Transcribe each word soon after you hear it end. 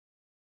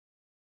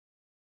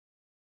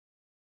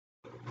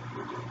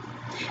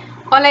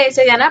Hola, yo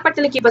soy Diana,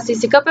 parte del equipo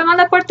estadístico PebMont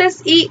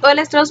Deportes y hoy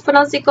les traigo los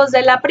pronósticos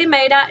de la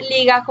primera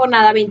Liga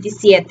Jornada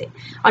 27.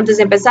 Antes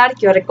de empezar,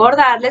 quiero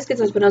recordarles que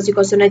estos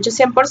pronósticos son hechos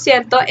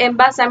 100% en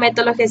base a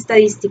metodología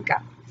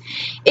estadística.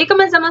 Y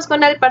comenzamos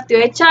con el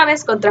partido de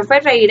Chávez contra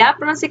Ferreira,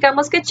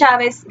 pronosticamos que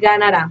Chávez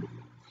ganará.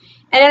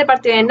 En el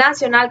partido de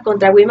Nacional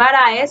contra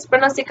Guimaraes,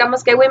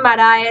 pronosticamos que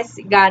Guimaraes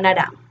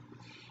ganará.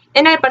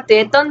 En el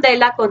partido de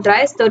Tondela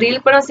contra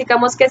Estoril,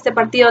 pronosticamos que este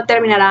partido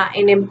terminará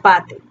en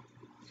empate.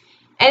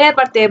 En el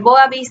partido de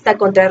Boavista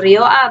contra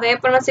Río Ave,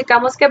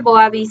 pronosticamos que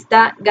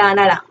Boavista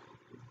ganará.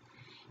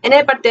 En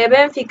el partido de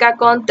Benfica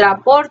contra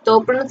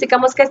Porto,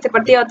 pronosticamos que este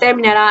partido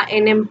terminará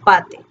en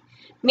empate.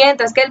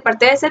 Mientras que el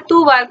partido de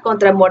Setúbal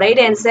contra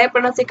Moreirense,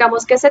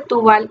 pronosticamos que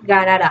Setúbal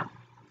ganará.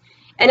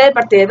 En el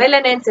partido de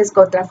Belenenses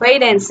contra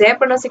Feirense,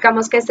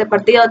 pronosticamos que este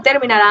partido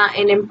terminará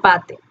en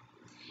empate.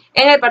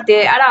 En el partido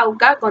de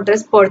Arauca contra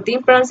Sporting,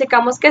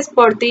 pronosticamos que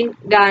Sporting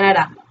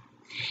ganará.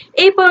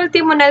 Y por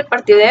último, en el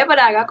partido de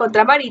Braga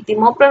contra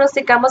Marítimo,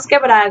 pronosticamos que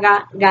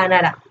Braga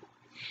ganará.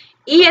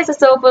 Y eso es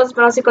todo por los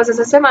pronósticos de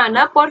esta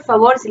semana. Por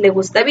favor, si les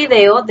gusta el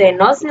video,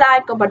 denos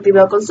like,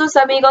 compartirlo con sus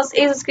amigos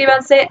y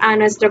suscríbanse a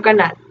nuestro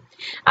canal.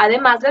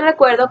 Además, les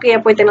recuerdo que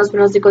ya pueden tener los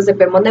pronósticos de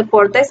PebMont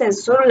Deportes en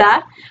su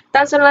celular,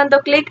 tan solo dando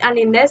clic al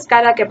link de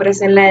descarga que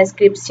aparece en la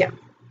descripción.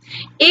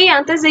 Y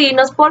antes de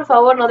irnos, por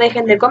favor, no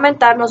dejen de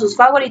comentarnos sus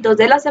favoritos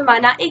de la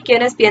semana y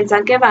quienes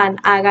piensan que van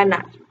a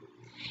ganar.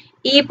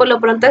 Y por lo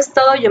pronto es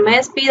todo, yo me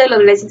despido y los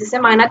veo la siguiente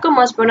semana con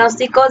más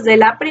pronósticos de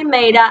la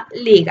primera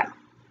liga.